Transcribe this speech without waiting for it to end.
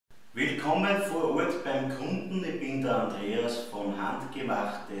Willkommen vor Ort beim Kunden. Ich bin der Andreas von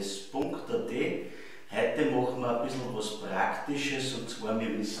handgemachtes.at. Heute machen wir ein bisschen was Praktisches, und zwar wir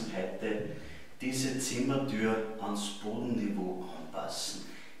müssen heute diese Zimmertür ans Bodenniveau anpassen.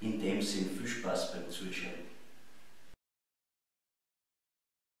 In dem Sinn viel Spaß beim Zuschauen.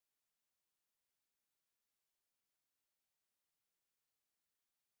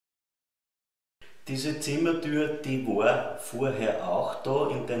 Diese Zimmertür, die war vorher auch da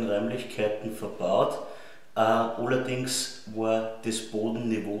in den Räumlichkeiten verbaut, allerdings war das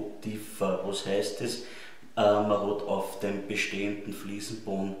Bodenniveau tiefer. Was heißt das? Man hat auf dem bestehenden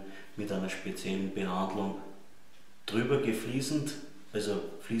Fliesenboden mit einer speziellen Behandlung drüber gefliesend, also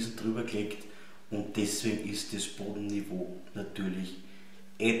Fliesen drüber gelegt, und deswegen ist das Bodenniveau natürlich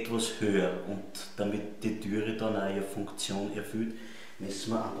etwas höher, und damit die Türe dann auch ihre Funktion erfüllt,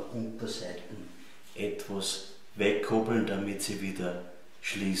 müssen wir an der Unterseite etwas weghobeln, damit sie wieder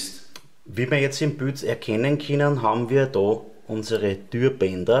schließt. Wie wir jetzt im Bild erkennen können, haben wir da unsere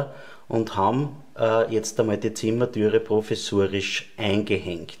Türbänder und haben jetzt einmal die Zimmertüre provisorisch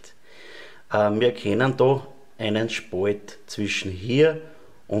eingehängt. Wir erkennen da einen Spalt zwischen hier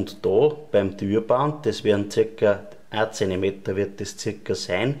und da beim Türband, das werden ca. 1 cm wird das circa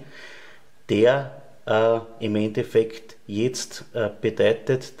sein, der im Endeffekt jetzt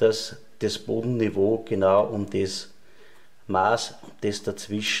bedeutet, dass das Bodenniveau genau um das Maß, das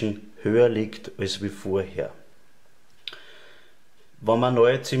dazwischen höher liegt als wie vorher. Wenn man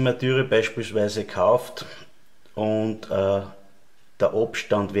neue Zimmertüre beispielsweise kauft und der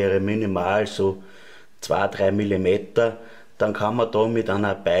Abstand wäre minimal, so 2-3 mm, dann kann man da mit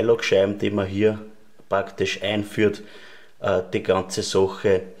einer Beilagscheibe, die man hier praktisch einführt, die ganze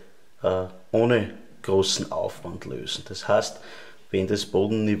Sache ohne großen Aufwand lösen. Das heißt, wenn das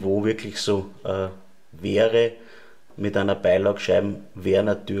Bodenniveau wirklich so wäre, mit einer Beilagscheibe, wäre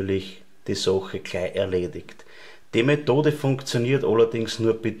natürlich die Sache gleich erledigt. Die Methode funktioniert allerdings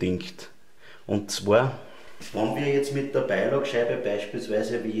nur bedingt. Und zwar, wenn wir jetzt mit der Beilagscheibe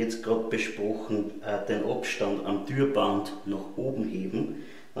beispielsweise, wie jetzt gerade besprochen, den Abstand am Türband nach oben heben,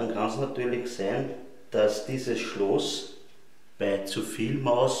 dann kann es natürlich sein, dass dieses Schloss bei zu viel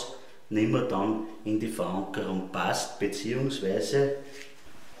Maß nicht mehr dann in die Verankerung passt, beziehungsweise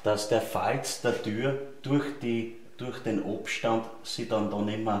dass der Falz der Tür durch den Abstand sich dann da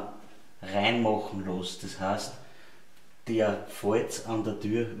nicht mehr reinmachen lässt. Das heißt, der Falz an der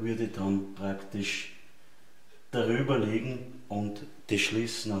Tür würde dann praktisch darüber liegen und das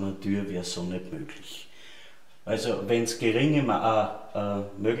Schließen einer Tür wäre so nicht möglich. Also wenn es geringe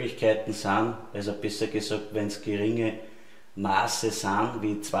Möglichkeiten sind, also besser gesagt, wenn es geringe Maße sind,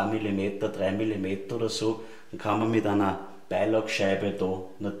 wie 2 mm, 3 mm oder so, dann kann man mit einer Beilagscheibe da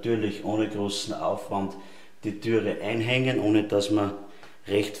natürlich ohne großen Aufwand die Türe einhängen, ohne dass man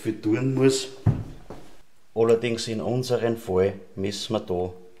recht viel tun muss. Allerdings in unserem Fall müssen wir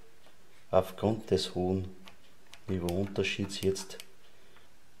da aufgrund des hohen Niveauunterschieds jetzt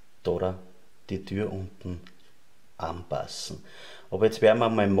da die Tür unten anpassen. Aber jetzt werden wir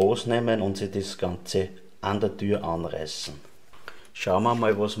mal Maß nehmen und sich das Ganze an der Tür anreißen. Schauen wir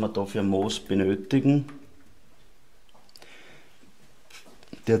mal, was wir da für Maß benötigen.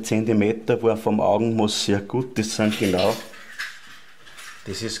 Der Zentimeter war vom Augenmaß sehr gut, das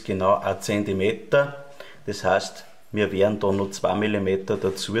ist genau 1 cm. Das heißt, wir werden da noch 2 mm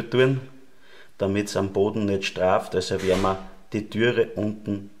dazu tun, damit es am Boden nicht straft. Also werden wir die Türe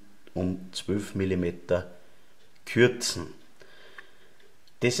unten um 12 mm kürzen.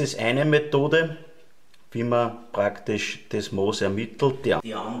 Das ist eine Methode, wie man praktisch das Maß ermittelt.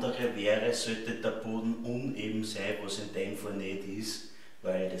 Die andere wäre, sollte der Boden uneben sein, was in dem Fall nicht ist,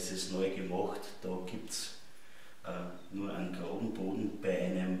 weil das ist neu gemacht. Da gibt es nur einen geraden Boden. Bei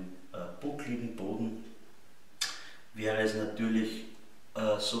einem buckligen Boden wäre es natürlich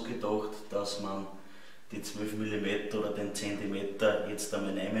so gedacht, dass man die 12 mm oder den Zentimeter jetzt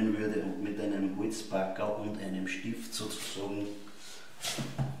einmal nehmen würde und mit einem Holzpackerl und einem Stift sozusagen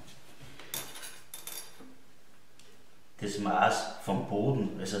das Maß vom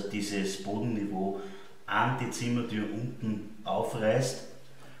Boden, also dieses Bodenniveau, an die Zimmertür unten aufreißt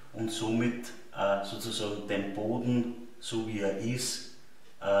und somit sozusagen den Boden, so wie er ist,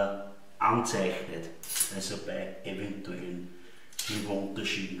 anzeichnet, also bei eventuellen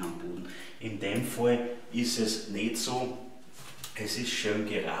Niveauunterschieden am Boden. In dem Fall ist es nicht so, es ist schön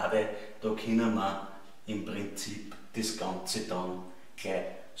gerade, da können wir im Prinzip das Ganze dann gleich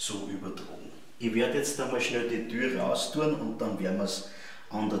so übertragen. Ich werde jetzt einmal schnell die Tür raustun und dann werden wir es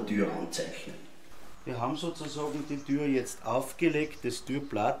an der Tür anzeichnen. Wir haben sozusagen die Tür jetzt aufgelegt, das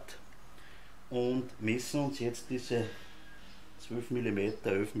Türblatt, und messen uns jetzt diese 12 mm,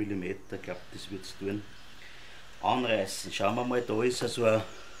 11 mm, ich glaube, das wird es tun. Anreißen. Schauen wir mal, da ist also ein,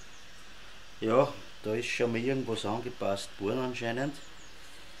 ja, da ist schon mal irgendwas angepasst worden anscheinend.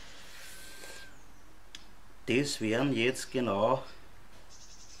 Das wären jetzt genau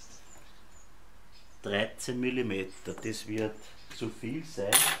 13 mm. Das wird zu viel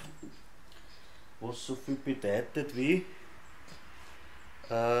sein, was so viel bedeutet wie,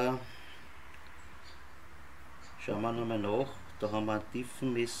 schauen wir nochmal nach, da haben wir ein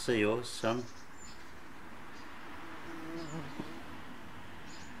Tiefenmesser, ja, es sind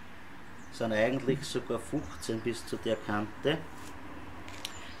eigentlich sogar 15 bis zu der Kante.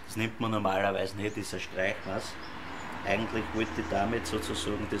 Das nimmt man normalerweise nicht, das ist ein Streichmaß. Eigentlich wollte ich damit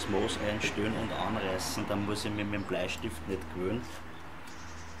sozusagen das Maß einstellen und anreißen, dann muss ich mich mit dem Bleistift nicht gewöhnen.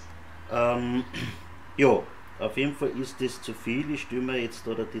 Ja, auf jeden Fall ist das zu viel. Ich stelle mir jetzt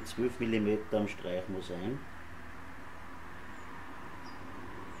da die 12 mm am Streichmaß ein.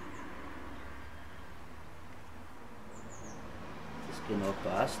 Das genau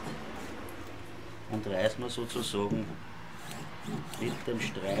passt. Und reißen wir sozusagen mit dem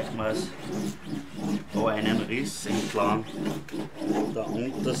Streichmaß da einen Riss entlang der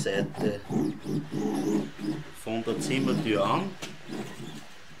Unterseite von der Zimmertür an.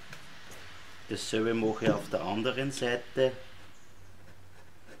 Dasselbe mache ich auf der anderen Seite.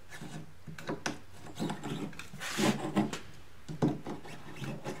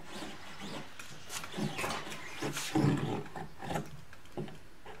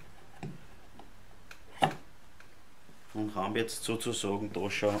 Und haben jetzt sozusagen da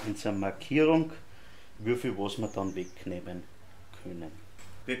schon unsere Markierung, wie viel was wir dann wegnehmen können.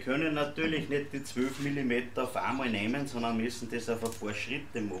 Wir können natürlich nicht die 12 mm auf einmal nehmen, sondern müssen das auf ein paar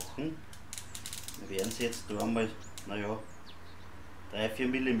Schritte machen. Wir werden sie jetzt da einmal, naja, 3-4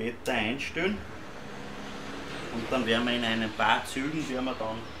 mm einstellen. Und dann werden wir in ein paar Zügen, werden wir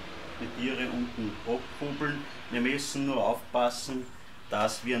dann die Tiere unten abkuppeln. Wir müssen nur aufpassen,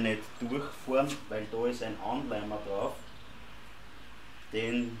 dass wir nicht durchfahren, weil da ist ein Anleimer drauf.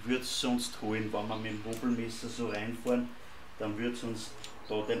 Den würde es sonst holen, wenn wir mit dem Hobelmesser so reinfahren, dann würde es uns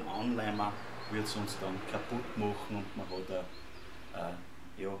da den Anleimer wird's uns dann kaputt machen und man hat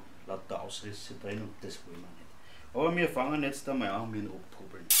ja, lauter Ausrisse drin und das wollen wir nicht. Aber wir fangen jetzt einmal an mit dem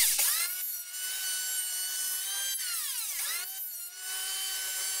Abhobeln.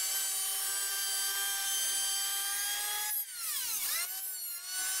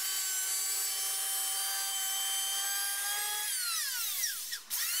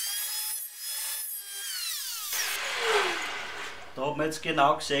 Da hat man jetzt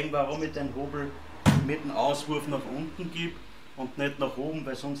genau gesehen, warum ich den Hobel mit dem Auswurf nach unten gebe und nicht nach oben,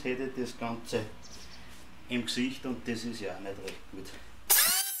 weil sonst hätte ich das Ganze im Gesicht und das ist ja auch nicht recht gut.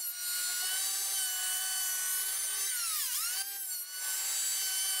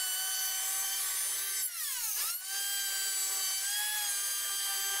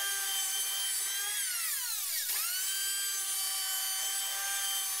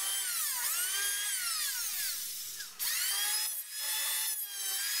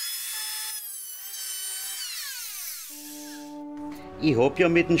 Ich habe ja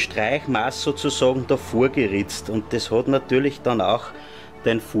mit dem Streichmaß sozusagen davor geritzt und das hat natürlich dann auch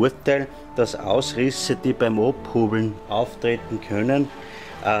den Vorteil, dass Ausrisse, die beim Abhobeln auftreten können,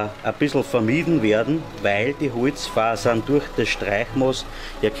 ein bisschen vermieden werden, weil die Holzfasern durch das Streichmaß,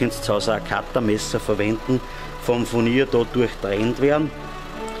 ihr könnt zu Hause ein Cuttermesser verwenden, vom Furnier da durchtrennt werden,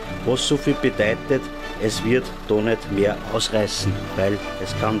 was so viel bedeutet, es wird da nicht mehr ausreißen, weil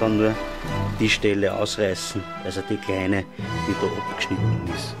es kann dann nur die Stelle ausreißen, also die kleine, die da abgeschnitten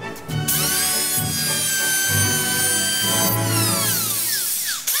ist.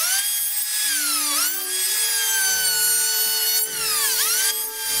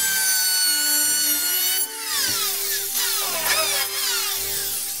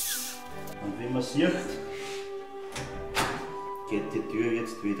 Und wie man sieht, geht die Tür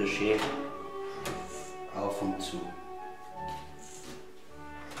jetzt wieder schön auf und zu.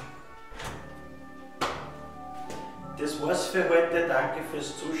 Das war's für heute. Danke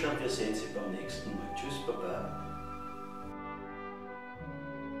fürs Zuschauen. Wir sehen Sie beim nächsten Mal. Tschüss, Baba.